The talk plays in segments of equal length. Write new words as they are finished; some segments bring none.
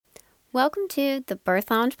Welcome to the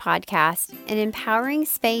Birth Lounge Podcast, an empowering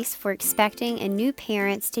space for expecting and new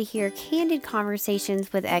parents to hear candid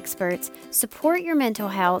conversations with experts, support your mental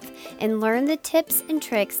health, and learn the tips and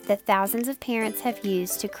tricks that thousands of parents have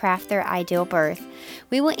used to craft their ideal birth.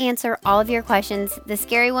 We will answer all of your questions, the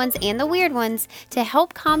scary ones and the weird ones, to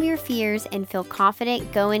help calm your fears and feel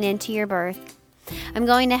confident going into your birth. I'm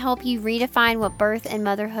going to help you redefine what birth and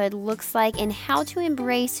motherhood looks like and how to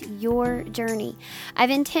embrace your journey. I've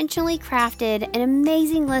intentionally crafted an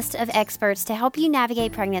amazing list of experts to help you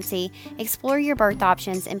navigate pregnancy, explore your birth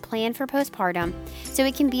options, and plan for postpartum so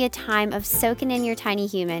it can be a time of soaking in your tiny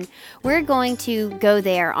human. We're going to go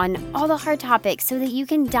there on all the hard topics so that you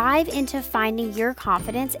can dive into finding your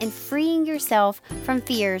confidence and freeing yourself from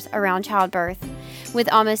fears around childbirth.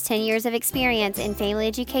 With almost 10 years of experience in family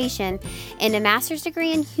education and a master's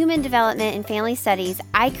degree in human development and family studies,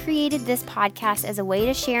 I created this podcast as a way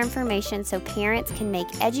to share information so parents can make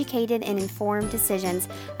educated and informed decisions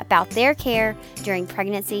about their care during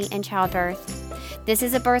pregnancy and childbirth. This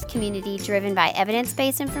is a birth community driven by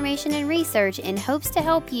evidence-based information and research in hopes to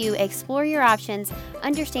help you explore your options,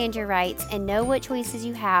 understand your rights, and know what choices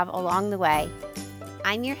you have along the way.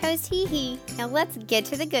 I'm your host, Hee Hee. Now let's get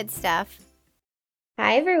to the good stuff.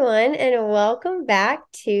 Hi, everyone, and welcome back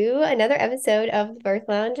to another episode of the Birth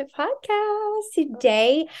Lounge podcast.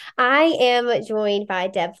 Today, I am joined by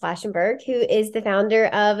Deb Flashenberg, who is the founder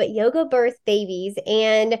of Yoga Birth Babies,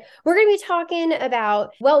 and we're going to be talking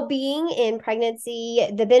about well-being in pregnancy,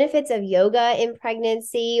 the benefits of yoga in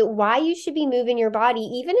pregnancy, why you should be moving your body,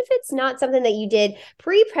 even if it's not something that you did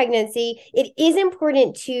pre-pregnancy. It is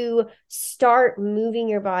important to start moving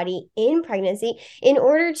your body in pregnancy in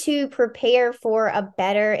order to prepare for a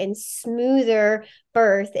better and smoother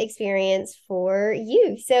birth experience for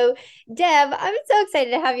you. So, Deb, I'm so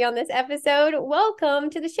excited to have you on this episode. Welcome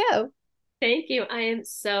to the show. Thank you. I am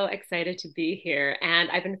so excited to be here. And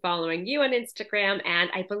I've been following you on Instagram, and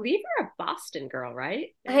I believe you're a Boston girl, right?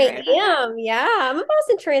 I am. Yeah, I'm a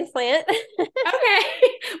Boston transplant. Okay.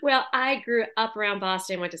 Well, I grew up around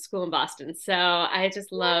Boston, went to school in Boston. So I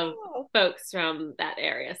just love folks from that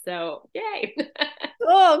area. So yay.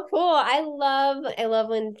 Oh, cool. I love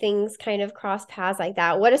when things kind of cross paths like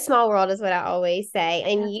that. What a small world is what I always say.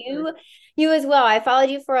 And you as well. I followed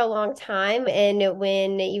you for a long time, and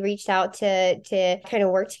when you reached out to kind of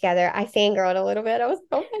work together, I fangirled a little bit. I was,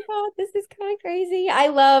 oh my God, this is kind of crazy. I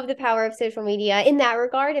love the power of social media in that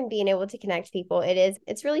regard and being able to connect people.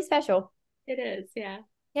 It's really special. It is, yeah.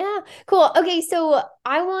 Yeah, cool. Okay, so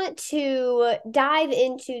I want to dive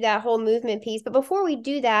into that whole movement piece. But before we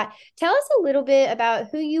do that, tell us a little bit about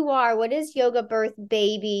who you are. What is Yoga Birth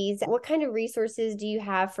Babies? What kind of resources do you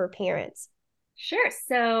have for parents? Sure.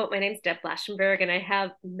 So my name's Deb Flashenberg, and I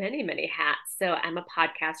have many, many hats. So I'm a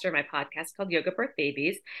podcaster. My podcast is called Yoga Birth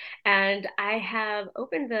Babies. And I have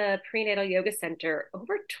opened the Prenatal Yoga Center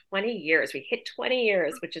over 20 years. We hit 20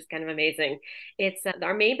 years, which is kind of amazing. It's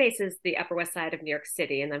our main base is the Upper West Side of New York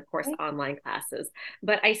City, and then, of course, online classes.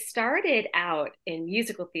 But I started out in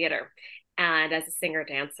musical theater and as a singer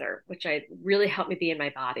dancer, which really helped me be in my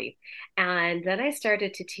body. And then I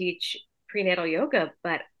started to teach prenatal yoga,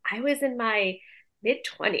 but I was in my mid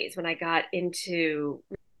 20s when I got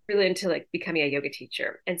really into like becoming a yoga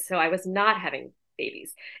teacher. And so I was not having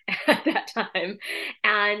babies at that time.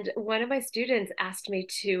 And one of my students asked me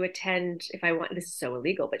to attend if I want, this is so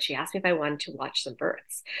illegal, but she asked me if I wanted to watch some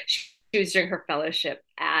births. She was doing her fellowship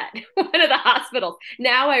at one of the hospitals.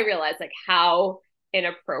 Now I realize like how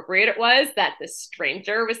inappropriate it was that this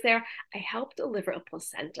stranger was there. I helped deliver a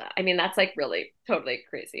placenta. I mean, that's like really totally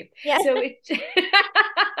crazy. Yeah. So it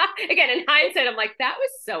again, in hindsight, I'm like, that was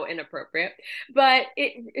so inappropriate. But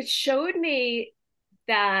it showed me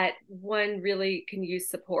that one really can use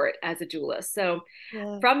support as a doula. So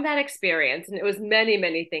from that experience, and it was many,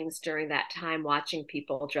 many things during that time watching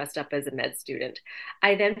people dressed up as a med student,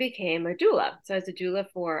 I then became a doula. So I was a doula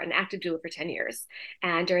for an active doula for 10 years.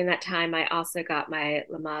 And during that time, I also got my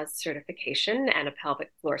Lamaze certification and a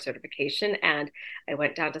pelvic floor certification. And I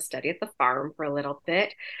went down to study at the farm for a little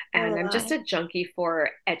bit. And I'm just a junkie for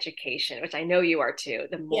education, which I know you are too.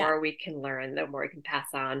 The more we can learn, the more we can pass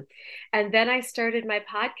on. And then I started my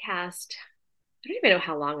podcast. I don't even know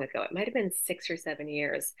how long ago. It might have been 6 or 7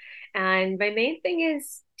 years. And my main thing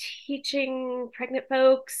is teaching pregnant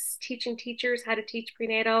folks, teaching teachers how to teach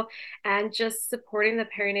prenatal, and just supporting the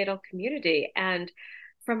perinatal community. And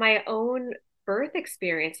from my own birth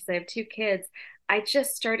experiences, I have 2 kids, I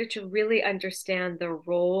just started to really understand the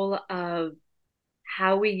role of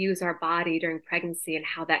how we use our body during pregnancy and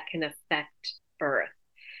how that can affect birth.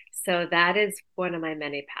 So that is one of my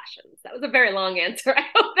many passions. That was a very long answer. I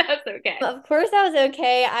hope that's okay. Of course, that was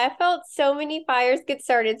okay. I felt so many fires get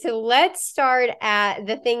started. So let's start at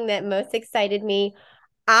the thing that most excited me.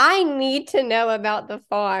 I need to know about the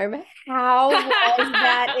farm. How was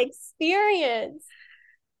that experience?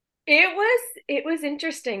 It was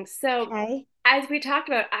interesting. So Okay. as we talked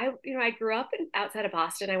about, I grew up outside of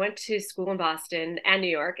Boston. I went to school in Boston and New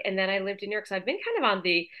York, and then I lived in New York. So I've been kind of on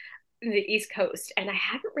the East Coast, and I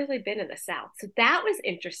haven't really been in the South. So that was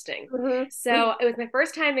interesting. Mm-hmm. So it was my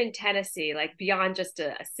first time in Tennessee, like beyond just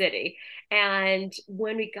a city. And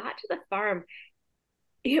when we got to the farm,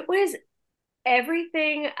 it was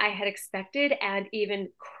everything I had expected and even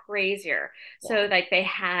crazier. So Yeah. like they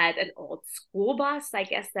had an old school bus, I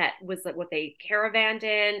guess that was like what they caravanned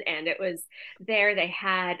in, and it was there. They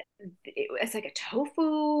had it was like a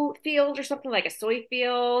tofu field or something like a soy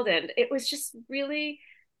field, and it was just really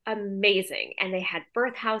amazing. And they had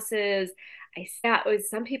birth houses. I sat was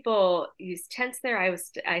some people used tents there.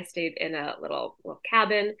 I stayed in a little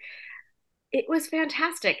cabin. It was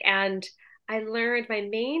fantastic. And I learned my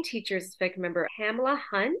main teachers, if I can remember, Pamela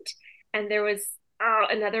Hunt, and there was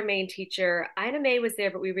another main teacher. Ina May was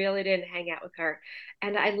there, but we really didn't hang out with her.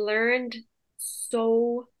 And I learned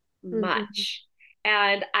so Mm-hmm. much.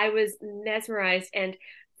 And I was mesmerized. And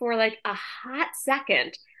for like a hot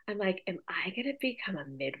second, I'm like, am I going to become a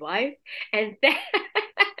midwife? And then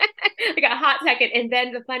like a hot second. And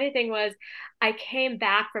then the funny thing was, I came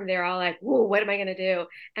back from there all like, whoa, what am I going to do?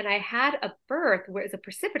 And I had a birth where it's a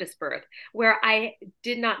precipitous birth where I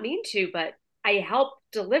did not mean to, but I helped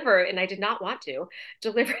deliver and I did not want to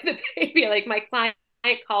deliver the baby. Like my client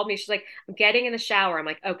called me. She's like, I'm getting in the shower. I'm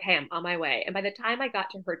like, okay, I'm on my way. And by the time I got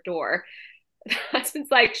to her door, the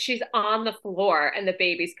husband's like, she's on the floor and the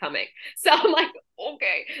baby's coming. So I'm like,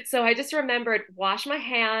 okay. So I just remembered wash my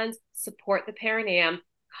hands, support the perineum,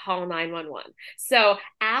 call 911. So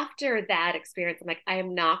after that experience, I'm like, I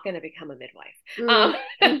am not going to become a midwife. Um,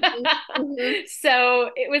 Mm-hmm. Mm-hmm.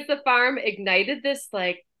 so it was the farm ignited this,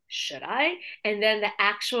 like, should I? And then the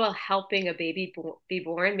actual helping a baby be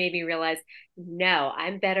born made me realize, no,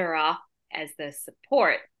 I'm better off as the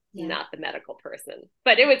support, Yeah. not the medical person.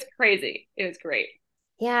 But it was crazy. It was great.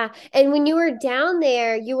 Yeah. And when you were down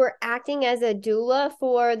there, you were acting as a doula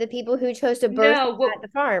for the people who chose to birth No, at the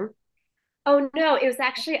farm. oh no, it was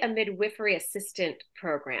actually a midwifery assistant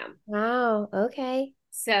program. Wow. Okay.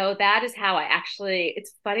 So that is how I actually,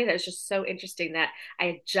 it's funny that it's just so interesting that I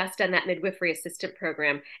had just done that midwifery assistant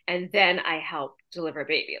program and then I helped deliver a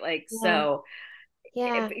baby. Like, Yeah. so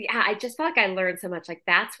Yeah. yeah, I just felt like I learned so much. Like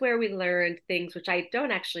that's where we learned things which I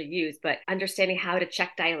don't actually use, but understanding how to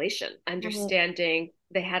check dilation, Right. understanding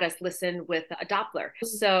they had us listen with a Doppler.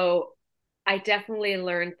 So I definitely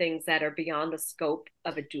learned things that are beyond the scope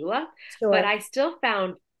of a doula, but Sure. I still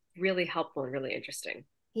found really helpful and really interesting.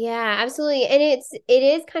 Yeah, absolutely. And it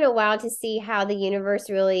is kind of wild to see how the universe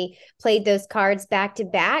really played those cards back to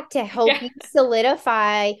back to help Yeah. you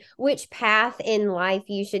solidify which path in life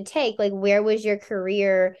you should take. Like where was your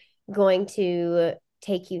career going to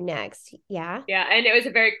take you next? Yeah. Yeah. And it was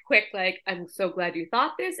a very quick, like, I'm so glad you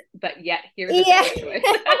thought this, but yet here's a Yeah. second choice.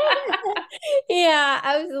 Yeah,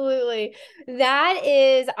 absolutely. That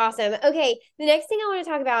is awesome. Okay, the next thing I want to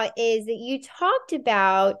talk about is that you talked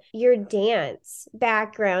about your dance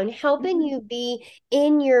background helping Mhm. you be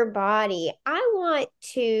in your body. I want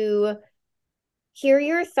to hear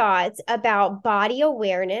your thoughts about body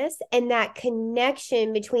awareness and that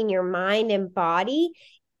connection between your mind and body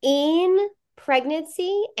in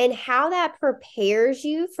pregnancy and how that prepares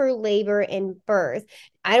you for labor and birth.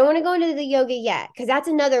 I don't want to go into the yoga yet because that's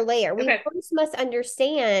another layer. We Okay. first must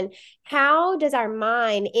understand how does our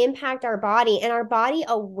mind impact our body and our body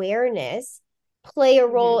awareness play a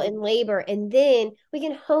role Mhm. in labor, and then we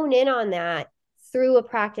can hone in on that through a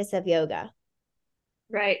practice of yoga.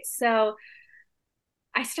 Right. So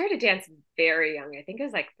I started dancing very young. I think I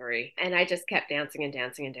was like 3, and I just kept dancing and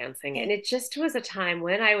dancing and dancing. And Okay. it just was a time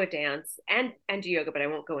when I would dance and do yoga, but I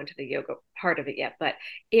won't go into the yoga part of it yet. But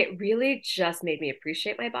it really just made me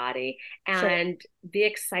appreciate my body Sure. and be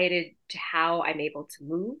excited to how I'm able to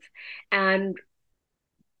move. And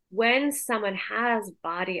when someone has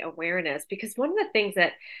body awareness, because one of the things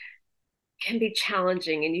that can be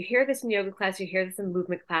challenging, and you hear this in yoga class, you hear this in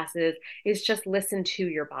movement classes, is just listen to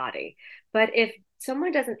your body. But if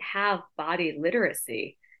someone doesn't have body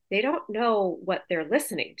literacy, they don't know what they're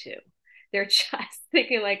listening to. They're just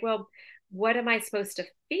thinking like, well, what am I supposed to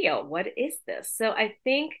feel? What is this? So I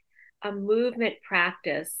think a movement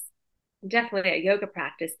practice, definitely a yoga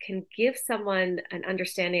practice, can give someone an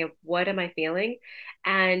understanding of what am I feeling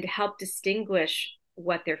and help distinguish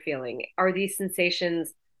what they're feeling. Are these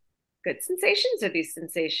sensations good sensations? Are these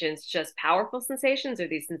sensations just powerful sensations? Are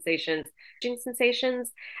these sensations?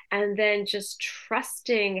 And then just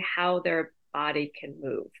trusting how their body can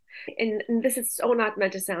move. And this is so not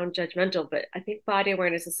meant to sound judgmental, but I think body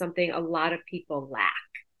awareness is something a lot of people lack.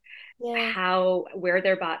 Yeah. How, where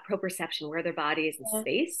their body, proprioception, where their body is in Yeah.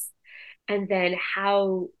 space, and then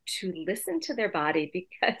how to listen to their body,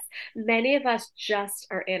 because many of us just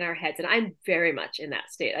are in our heads, and I'm very much in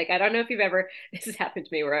that state. Like, I don't know if you've ever, this has happened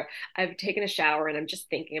to me where I've taken a shower and I'm just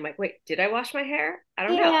thinking, I'm like, wait, did I wash my hair? I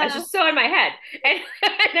don't know, I was Yeah. just so in my head. And,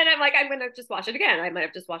 and then I'm like, I'm gonna just wash it again. I might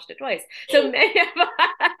have just washed it twice. So many of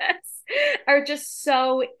us are just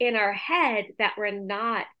so in our head that we're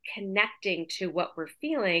not connecting to what we're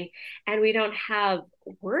feeling, and we don't have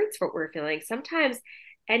words for what we're feeling. Sometimes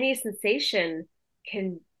any sensation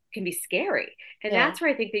can be scary, and Yeah. that's where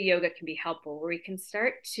I think the yoga can be helpful, where we can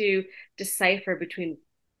start to decipher between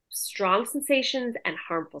strong sensations and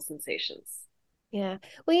harmful sensations. Yeah.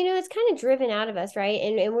 Well, it's kind of driven out of us, right?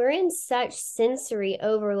 And we're in such sensory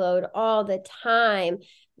overload all the time.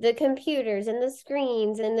 The computers and the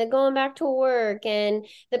screens and the going back to work and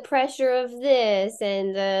the pressure of this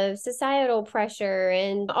and the societal pressure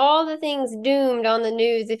and all the things doomed on the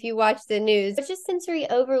news if you watch the news. It's just sensory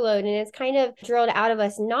overload, and it's kind of drilled out of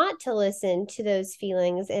us not to listen to those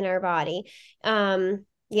feelings in our body.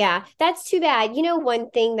 Yeah, that's too bad. One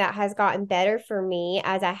thing that has gotten better for me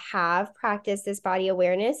as I have practiced this body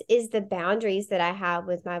awareness is the boundaries that I have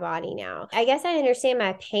with my body now. I guess I understand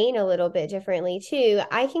my pain a little bit differently too.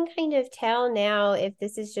 I can kind of tell now if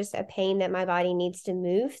this is just a pain that my body needs to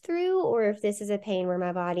move through, or if this is a pain where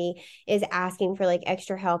my body is asking for like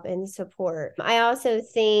extra help and support. I also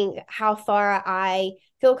think how far I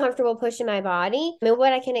feel comfortable pushing my body and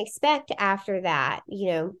what I can expect after that,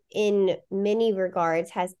 in many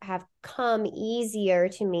regards have come easier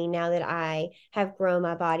to me now that I have grown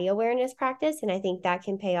my body awareness practice. And I think that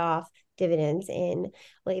can pay off dividends in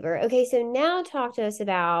labor. Okay, so now talk to us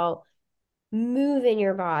about moving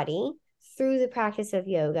your body through the practice of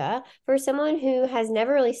yoga. For someone who has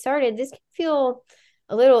never really started, this can feel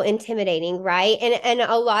a little intimidating, right? And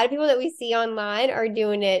a lot of people that we see online are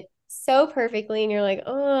doing it so perfectly, and you're like,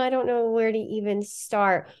 oh, I don't know where to even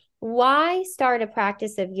start. Why start a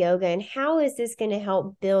practice of yoga, and how is this going to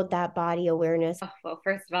help build that body awareness? Oh, well,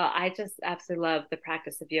 first of all, I just absolutely love the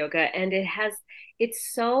practice of yoga, and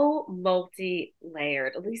it's so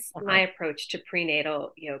multi-layered, at least my Uh-huh. approach to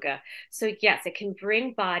prenatal yoga. So yes, it can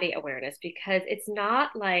bring body awareness, because it's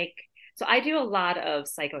not like, so I do a lot of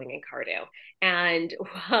cycling and cardio. And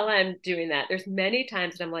while I'm doing that, there's many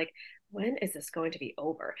times that I'm like, when is this going to be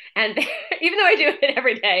over? And even though I do it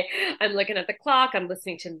every day, I'm looking at the clock, I'm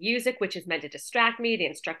listening to music, which is meant to distract me. The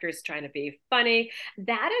instructor is trying to be funny.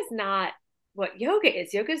 That is not what yoga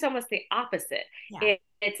is. Yoga is almost the opposite. Yeah.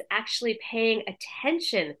 It's actually paying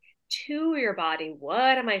attention to your body.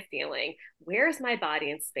 What am I feeling? Where's my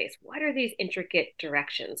body in space? What are these intricate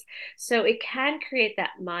directions? So it can create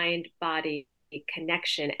that mind body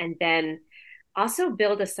connection, and then also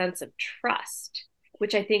build a sense of trust,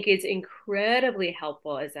 which I think is incredibly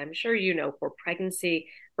helpful, as I'm sure you know, for pregnancy,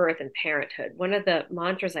 birth, and parenthood. One of the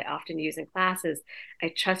mantras I often use in classes: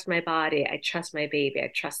 I trust my body, I trust my baby,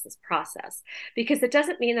 I trust this process. Because it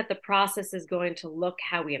doesn't mean that the process is going to look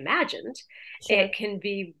how we imagined. Sure. It can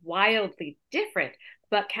be wildly different,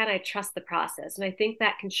 but can I trust the process? And I think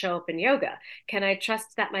that can show up in yoga. Can I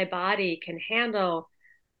trust that my body can handle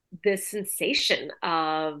the sensation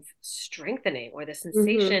of strengthening, or the Mm-hmm.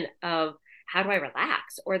 sensation of how do I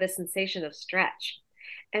relax, or the sensation of stretch?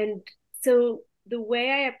 And so the way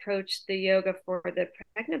I approach the yoga for the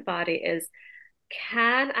pregnant body is,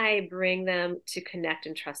 can I bring them to connect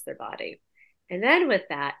and trust their body? And then with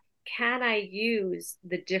that, can I use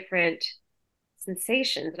the different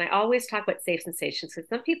sensations? And I always talk about safe sensations, because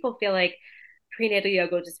some people feel like prenatal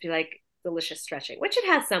yoga will just be like delicious stretching, which it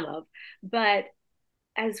has some of, but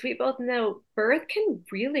as we both know, birth can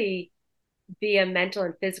really be a mental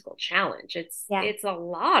and physical challenge. Yeah. It's a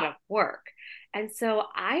lot of work. And so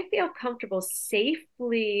I feel comfortable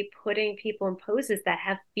safely putting people in poses that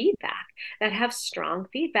have feedback, that have strong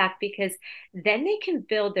feedback, because then they can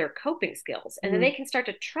build their coping skills, and then Mm-hmm. they can start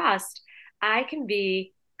to trust I can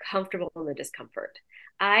be comfortable in the discomfort.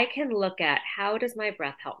 I can look at, how does my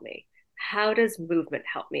breath help me? How does movement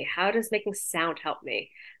help me? How does making sound help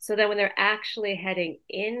me? So that when they're actually heading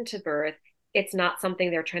into birth, it's not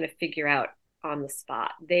something they're trying to figure out on the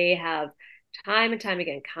spot. They have time and time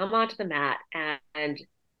again come onto the mat and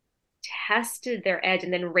tested their edge,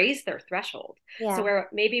 and then raised their threshold. So Yeah. where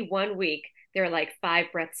maybe one week they're like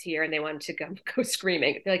 5 breaths here and they wanted to go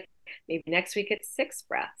screaming, they're like, Maybe next week it's 6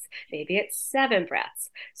 breaths. Maybe it's 7 breaths.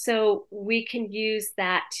 So we can use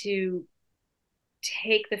that to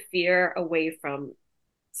take the fear away from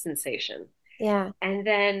sensation. Yeah. And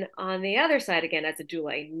then on the other side, again, as a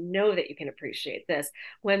doula, I know that you can appreciate this.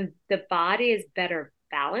 When the body is better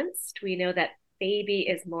balanced, we know that baby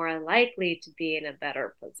is more likely to be in a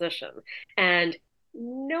better position. And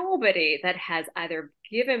nobody that has either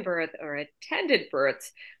given birth or attended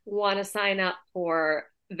births want to sign up for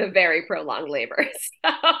the very prolonged labor. So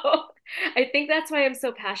I think that's why I'm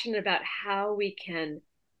so passionate about how we can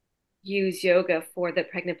use yoga for the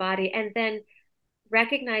pregnant body. And then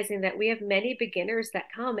recognizing that we have many beginners that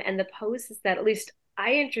come, and the poses that at least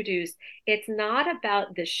I introduce, it's not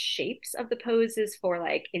about the shapes of the poses for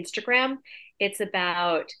like Instagram. It's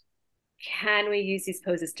about, can we use these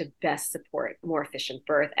poses to best support more efficient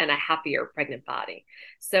birth and a happier pregnant body?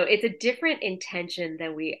 So it's a different intention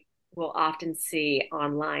than we will often see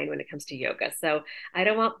online when it comes to yoga. So I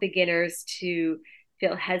don't want beginners to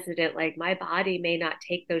feel hesitant, like my body may not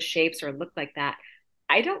take those shapes or look like that.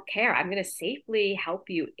 I don't care. I'm going to safely help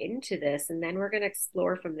you into this, and then we're going to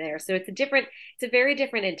explore from there. So it's a very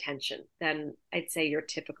different intention than I'd say your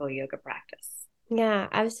typical yoga practice. Yeah,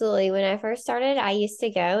 absolutely. When I first started, I used to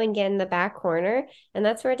go and get in the back corner, and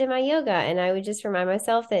that's where I did my yoga. And I would just remind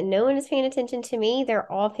myself that no one is paying attention to me.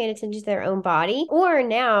 They're all paying attention to their own body. Or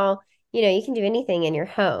now, you can do anything in your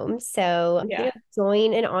home. So, Yeah.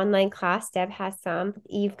 join an online class. Deb has some.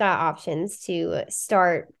 You've got options to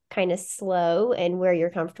start kind of slow and where you're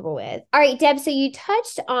comfortable with. All right, Deb, so you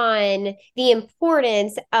touched on the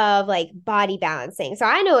importance of like body balancing. So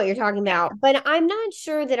I know what you're talking about, but I'm not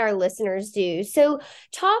sure that our listeners do. So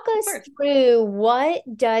talk us through, what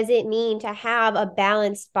does it mean to have a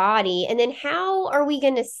balanced body? And then how are we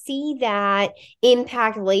going to see that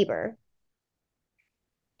impact labor?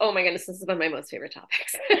 Oh my goodness, this is one of my most favorite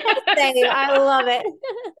topics. Same, I love it.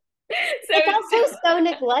 So It's also so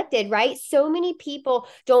neglected, right? So many people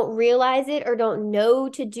don't realize it or don't know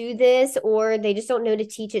to do this, or they just don't know to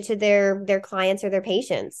teach it to their clients or their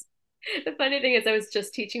patients. the funny thing is, I was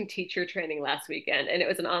just teaching teacher training last weekend, and it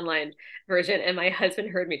was an online version. And my husband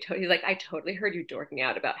heard me. He's like, "I totally heard you dorking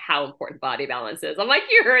out about how important body balance is." I'm like,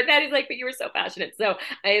 "You heard that?" He's like, "But you were so passionate." So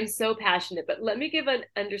I am so passionate. But let me give an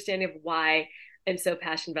understanding of why I'm so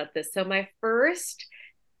passionate about this. So my first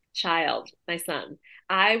child, my son,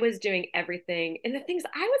 I was doing everything. And the things,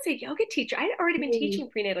 I was a yoga teacher. I had already been teaching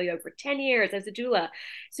prenatal yoga for 10 years as a doula.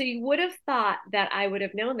 So you would have thought that I would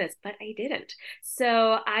have known this, but I didn't.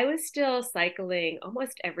 So I was still cycling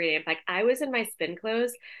almost every day. In fact, I was in my spin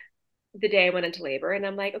clothes the day I went into labor, and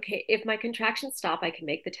I'm like, okay, if my contractions stop, I can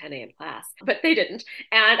make the 10 a.m. class, but they didn't.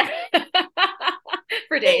 And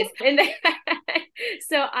for days. And then,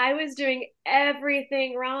 so I was doing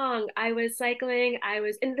everything wrong. I was cycling.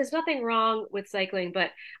 And there's nothing wrong with cycling,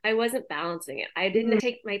 but I wasn't balancing it. I didn't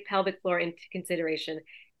take my pelvic floor into consideration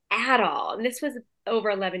at all. And this was over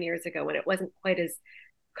 11 years ago, when it wasn't quite as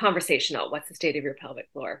conversational. What's the state of your pelvic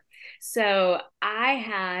floor? So I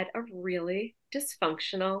had a really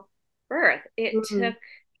dysfunctional birth. It took,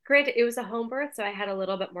 granted, it was a home birth, so I had a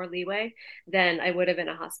little bit more leeway than I would have in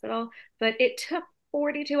a hospital, but it took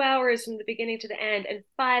 42 hours from the beginning to the end, and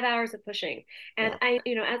 5 hours of pushing. And I,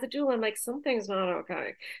 as a doula, I'm like, something's not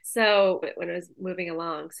okay. So when I was moving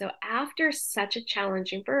along, so after such a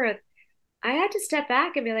challenging birth, I had to step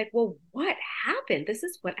back and be like, well, what happened? This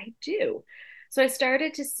is what I do. So I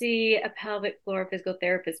started to see a pelvic floor physical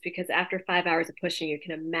therapist, because after 5 hours of pushing, you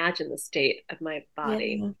can imagine the state of my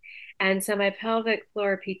body. Yeah. And so my pelvic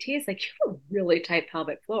floor PT is like, you have a really tight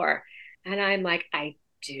pelvic floor. And I'm like, I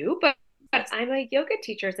do, but I'm a yoga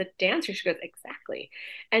teacher, as a dancer. She goes, exactly.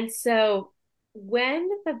 And so when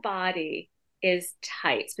the body is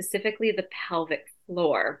tight, specifically the pelvic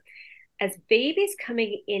floor, as babies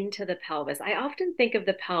coming into the pelvis, I often think of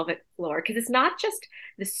the pelvic floor, because it's not just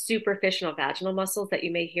the superficial vaginal muscles that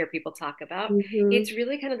you may hear people talk about. Mm-hmm. It's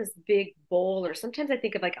really kind of this big bowl, or sometimes I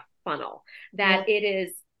think of like a funnel, that Yeah. it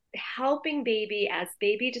is helping baby as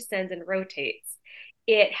baby descends and rotates.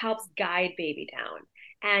 It helps guide baby down.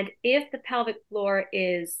 And if the pelvic floor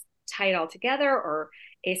is tight altogether or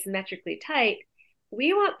asymmetrically tight,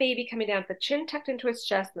 we want baby coming down with the chin tucked into its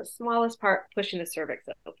chest and the smallest part pushing the cervix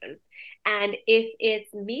open. And if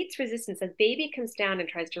it meets resistance, as baby comes down and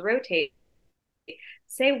tries to rotate,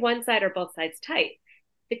 say one side or both sides tight,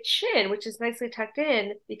 the chin, which is nicely tucked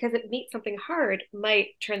in, because it meets something hard,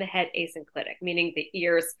 might turn the head asynclitic, meaning the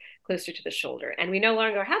ears closer to the shoulder. And we no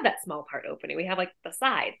longer have that small part opening. We have like the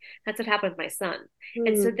side. That's what happened with my son.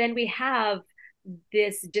 And so then we have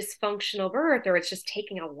this dysfunctional birth, or it's just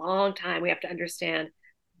taking a long time. We have to understand,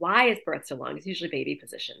 why is birth so long? It's usually baby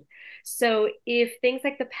position. So if things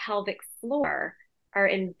like the pelvic floor are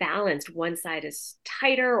imbalanced, one side is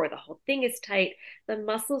tighter or the whole thing is tight, the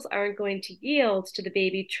muscles aren't going to yield to the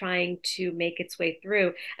baby trying to make its way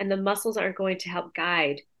through, and the muscles aren't going to help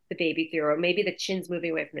guide the baby through, or maybe the chin's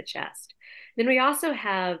moving away from the chest. Then we also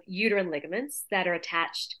have uterine ligaments that are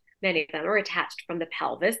attached. Many of them are attached from the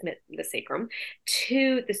pelvis, the sacrum,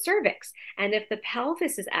 to the cervix. And if the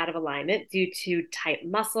pelvis is out of alignment due to tight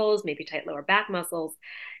muscles, maybe tight lower back muscles,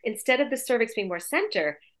 instead of the cervix being more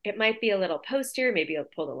center, it might be a little posterior, maybe it'll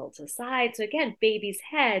pull a little to the side. So again, baby's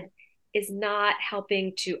head is not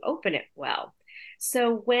helping to open it well.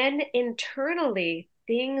 So when internally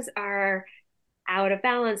things are out of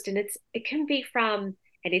balance, and it can be from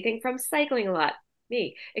anything from cycling a lot,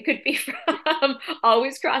 me. It could be from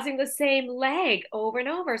always crossing the same leg over and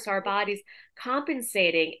over. So our body's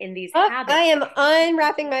compensating in these Oh, I habits. am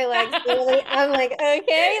unwrapping my legs. Literally. I'm like,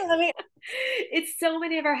 okay, let me. It's so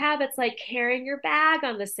many of our habits, like carrying your bag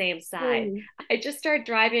on the same side. I just started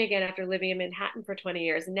driving again after living in Manhattan for 20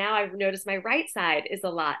 years. And now I've noticed my right side is a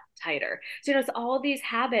lot tighter. So, it's all these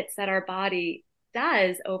habits that our body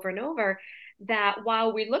does over and over, that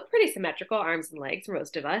while we look pretty symmetrical, arms and legs,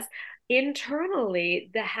 most of us,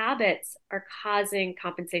 internally, the habits are causing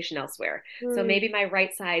compensation elsewhere. So maybe my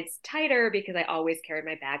right side's tighter because I always carry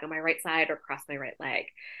my bag on my right side or cross my right leg.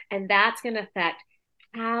 And that's going to affect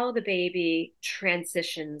how the baby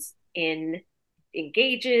transitions in,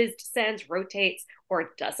 engages, descends, rotates,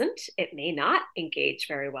 or doesn't. It may not engage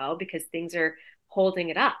very well because things are holding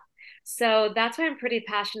it up. So that's why I'm pretty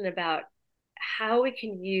passionate about how we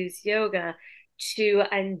can use yoga to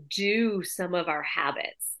undo some of our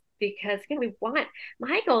habits. Because again,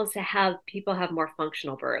 my goal is to have people have more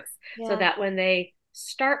functional births, so that when they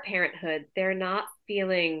start parenthood, they're not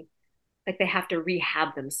feeling like they have to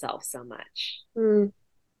rehab themselves so much.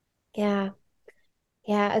 Yeah.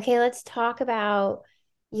 Yeah. Okay, let's talk about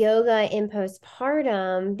yoga in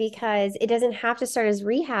postpartum because it doesn't have to start as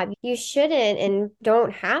rehab. You shouldn't and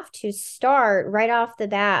don't have to start right off the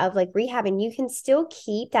bat of like rehabbing. You can still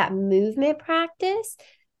keep that movement practice,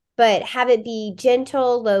 but have it be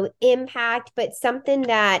gentle, low impact, but something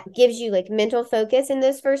that gives you like mental focus in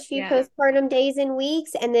those first few postpartum days and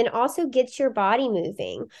weeks, and then also gets your body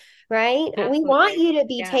moving, right? Absolutely. We want you to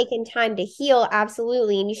be taking time to heal,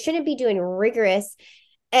 absolutely. And you shouldn't be doing rigorous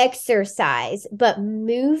exercise, but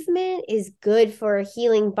movement is good for a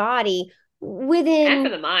healing body within and for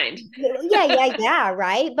the mind. yeah,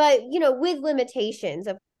 right. But with limitations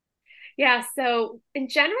of Yeah, so in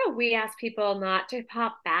general, we ask people not to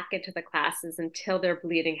pop back into the classes until their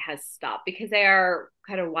bleeding has stopped, because they are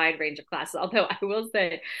kind of wide range of classes. Although I will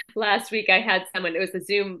say last week I had someone, it was a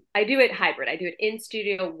Zoom, I do it hybrid. I do it in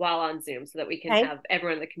studio while on Zoom so that we can have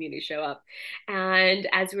everyone in the community show up. And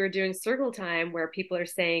as we were doing circle time, where people are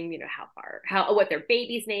saying, what their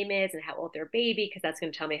baby's name is and how old their baby, because that's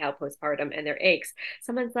going to tell me how postpartum and their aches.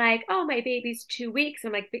 Someone's like, oh, my baby's 2 weeks.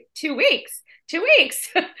 I'm like, 2 weeks? 2 weeks?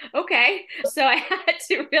 Okay. So I had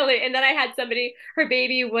to really, and then I had somebody, her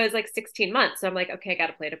baby was like 16 months. So I'm like, okay, I got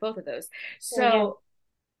to play to both of those. So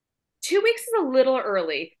 2 weeks is a little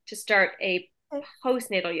early to start a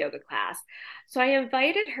postnatal yoga class. So I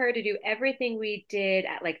invited her to do everything we did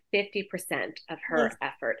at like 50% of her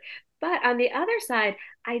effort. But on the other side,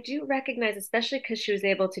 I do recognize, especially because she was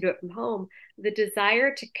able to do it from home, the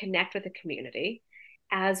desire to connect with the community,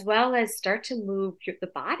 as well as start to move the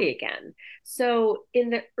body again. So in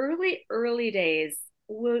the early days,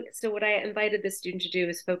 so what I invited the student to do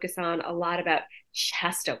is focus on a lot about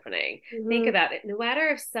chest opening. Think about it. No matter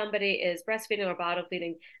if somebody is breastfeeding or bottle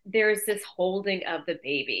feeding, there's this holding of the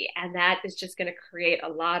baby, and that is just going to create a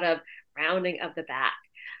lot of rounding of the back.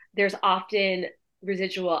 There's often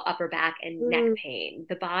residual upper back and neck pain.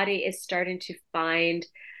 The body is starting to find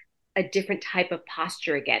a different type of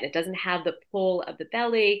posture again. It doesn't have the pull of the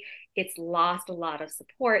belly. It's lost a lot of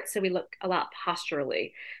support. So we look a lot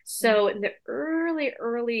posturally. So in the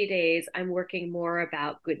early days, I'm working more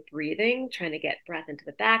about good breathing, trying to get breath into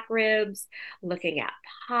the back ribs, looking at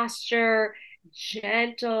posture,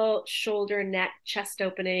 gentle shoulder, neck, chest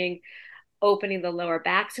opening, opening the lower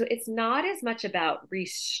back. So it's not as much about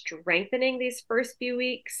re-strengthening these first few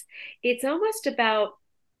weeks. It's almost about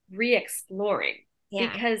re-exploring.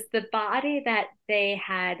 Because the body that they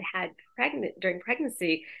had during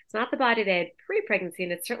pregnancy, it's not the body they had pre-pregnancy,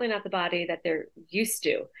 and it's certainly not the body that they're used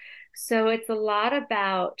to. So it's a lot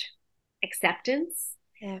about acceptance,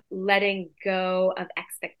 letting go of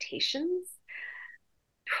expectations,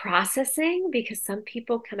 processing, because some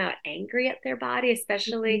people come out angry at their body,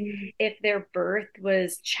 especially Mhm. if their birth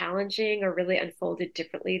was challenging or really unfolded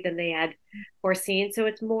differently than they had foreseen. So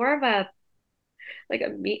it's more of a like a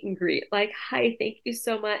meet and greet, like, hi, thank you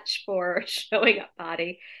so much for showing up,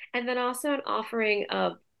 body. And then also an offering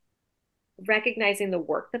of recognizing the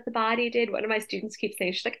work that the body did. One of my students keeps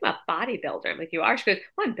saying, she's like, I'm a bodybuilder. I'm like, you are? She goes,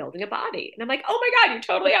 well, I'm building a body. And I'm like, oh my God, you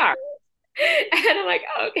totally are. And I'm like,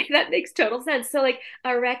 oh, okay, that makes total sense. So, like,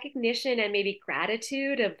 a recognition and maybe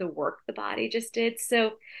gratitude of the work the body just did.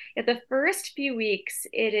 So, at the first few weeks,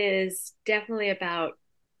 it is definitely about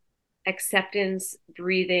acceptance,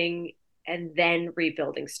 breathing, and then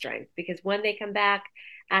rebuilding strength. Because when they come back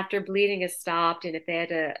after bleeding has stopped, and if they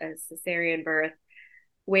had a cesarean birth,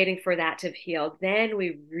 waiting for that to heal, then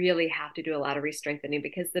we really have to do a lot of re-strengthening,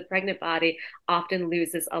 because the pregnant body often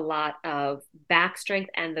loses a lot of back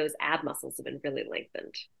strength, and those ab muscles have been really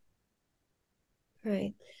lengthened.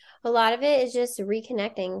 Right. A lot of it is just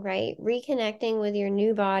reconnecting, right? Reconnecting with your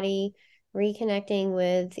new body, reconnecting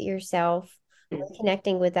with yourself,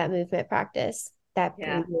 reconnecting with that movement practice, that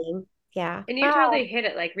Yeah. breathing. Yeah. And you Wow. totally hit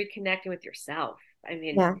it, like reconnecting with yourself. I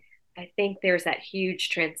mean, Yeah. I think there's that huge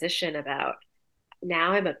transition about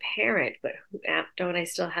now I'm a parent, but don't I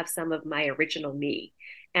still have some of my original me?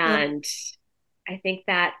 Yeah. And I think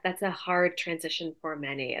that that's a hard transition for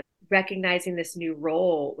many, recognizing this new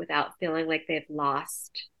role without feeling like they've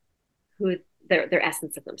lost who their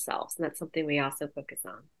essence of themselves. And that's something we also focus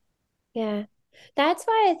on. Yeah. That's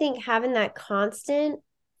why I think having that constant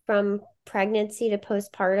from pregnancy to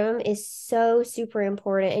postpartum is so super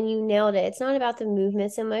important. And you nailed it. It's not about the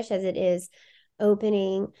movement so much as it is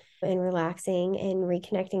opening and relaxing and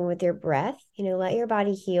reconnecting with your breath. Let your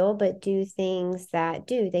body heal, but do things that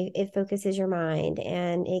it focuses your mind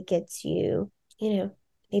and it gets you,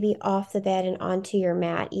 maybe off the bed and onto your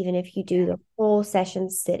mat, even if you do Yeah. the whole session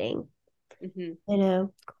sitting. Mm-hmm.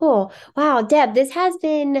 Cool. Wow, Deb, this has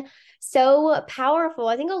been so powerful.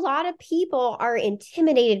 I think a lot of people are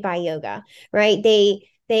intimidated by yoga, right?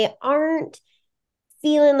 They aren't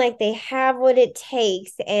feeling like they have what it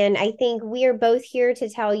takes. And I think we are both here to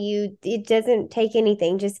tell you it doesn't take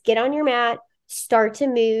anything. Just get on your mat, start to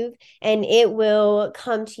move, and it will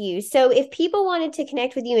come to you. So if people wanted to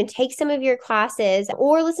connect with you and take some of your classes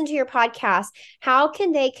or listen to your podcast, how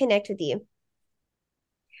can they connect with you?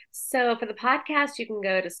 So for the podcast, you can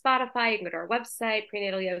go to Spotify, you can go to our website,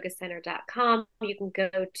 prenatalyogacenter.com. You can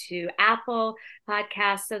go to Apple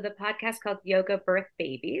Podcasts. So the podcast called Yoga Birth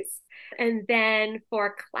Babies. And then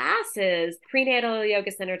for classes,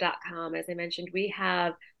 prenatalyogacenter.com. As I mentioned, we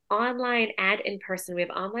have online and in person. We have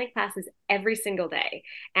online classes every single day.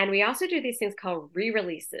 And we also do these things called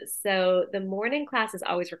re-releases. So the morning class is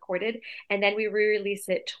always recorded, and then we re-release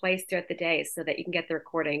it twice throughout the day so that you can get the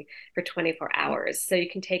recording for 24 hours. So you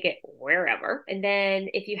can take it wherever. And then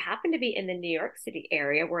if you happen to be in the New York City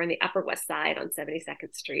area, we're on the Upper West Side on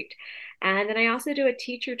 72nd Street. And then I also do a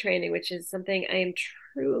teacher training, which is something I am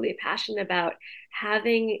truly passionate about,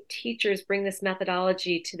 having teachers bring this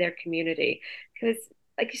methodology to their community. Because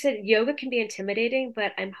like you said, yoga can be intimidating,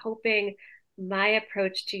 but I'm hoping my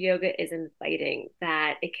approach to yoga is inviting,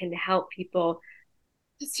 that it can help people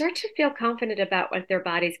to start to feel confident about what their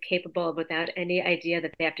body's capable of without any idea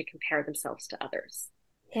that they have to compare themselves to others.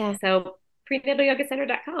 Yeah. So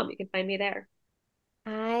prenatalyogacenter.com, you can find me there.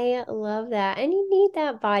 I love that. And you need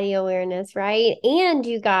that body awareness, right? And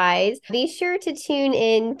you guys, be sure to tune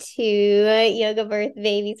in to Yoga Birth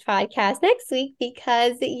Babies podcast next week,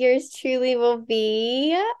 because yours truly will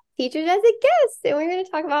be featured as a guest. And we're going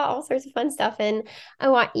to talk about all sorts of fun stuff. And I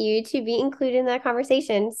want you to be included in that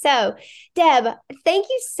conversation. So, Deb, thank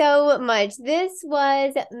you so much. This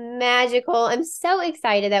was magical. I'm so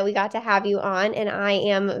excited that we got to have you on. And I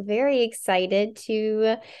am very excited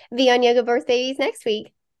to be on Yoga Birth Babies next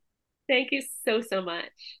week. Thank you so, so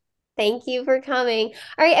much. Thank you for coming.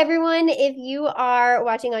 All right, everyone, if you are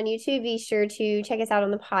watching on YouTube, be sure to check us out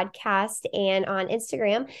on the podcast and on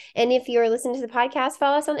Instagram. And if you're listening to the podcast,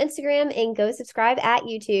 follow us on Instagram and go subscribe at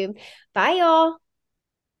YouTube. Bye, y'all.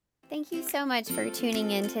 Thank you so much for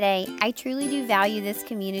tuning in today. I truly do value this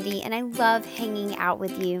community and I love hanging out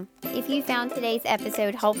with you. If you found today's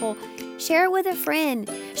episode helpful, share it with a friend.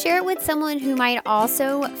 Share it with someone who might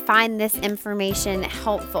also find this information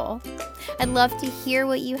helpful. I'd love to hear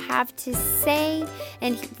what you have to say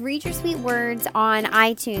and read your sweet words on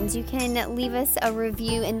iTunes. You can leave us a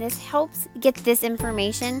review, and this helps get this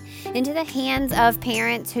information into the hands of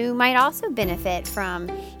parents who might also benefit from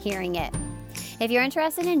hearing it. If you're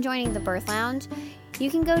interested in joining the Birth Lounge, you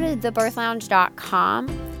can go to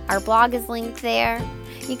thebirthlounge.com. Our blog is linked there.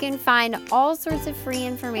 You can find all sorts of free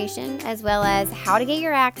information as well as how to get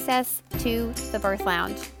your access to the Birth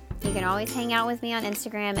Lounge. You can always hang out with me on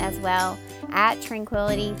Instagram as well at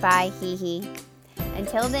Tranquility by Hee.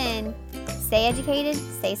 Until then, stay educated,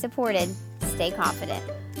 stay supported, stay confident.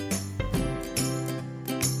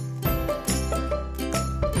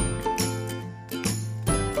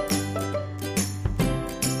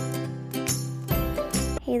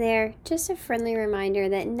 Hey there, just a friendly reminder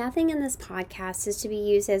that nothing in this podcast is to be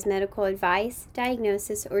used as medical advice,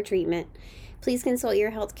 diagnosis, or treatment. Please consult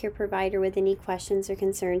your healthcare provider with any questions or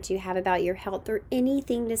concerns you have about your health or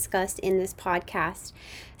anything discussed in this podcast.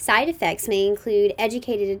 Side effects may include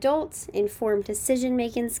educated adults, informed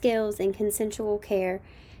decision-making skills, and consensual care.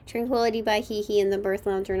 Tranquility by Hee and the Birth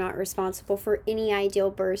Lounge are not responsible for any ideal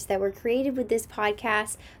births that were created with this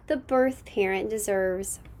podcast. The birth parent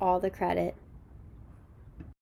deserves all the credit.